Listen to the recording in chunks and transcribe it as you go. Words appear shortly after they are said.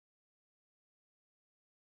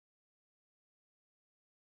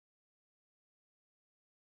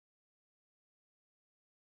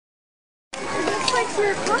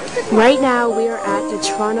Right now we are at the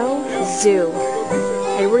Toronto Zoo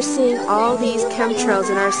and we're seeing all these chemtrails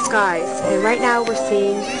in our skies, and right now we're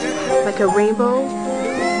seeing like a rainbow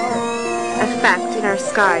effect in our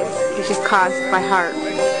skies which is caused by HAARP.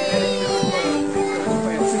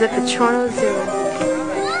 This is at the Toronto Zoo.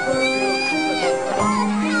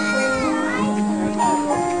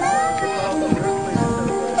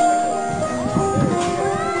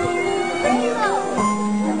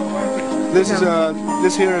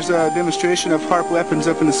 This here is a demonstration of HAARP weapons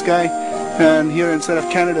up in the sky, and here inside of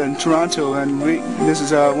Canada in Toronto. And this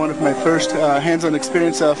is one of my first hands-on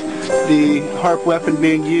experience of the HAARP weapon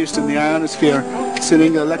being used in the ionosphere,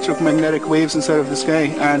 sending electromagnetic waves inside of the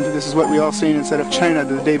sky. And this is what we all seen inside of China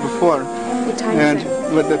the day before. What time is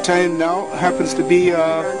it? What the time now happens to be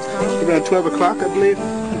around 12 o'clock, I believe.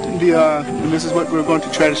 And this is what we're going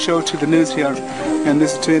to try to show to the news here, and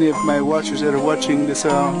this is to any of my watchers that are watching this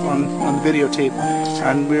on the videotape.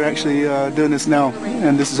 And we're actually doing this now,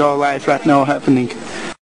 and this is all live right now happening.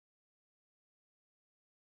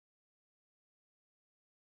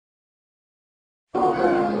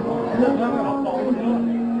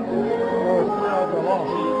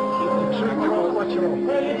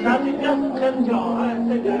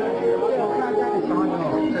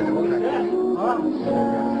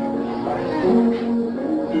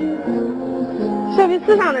设备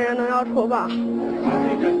思想的人能要抽吧？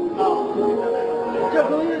这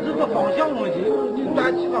东西是个方向问题，你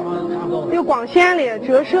打其他方向看不到。有光线的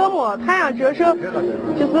折射嘛，太阳折射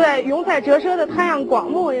就是在用在折射的太阳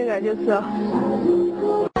光嘛，应该就是。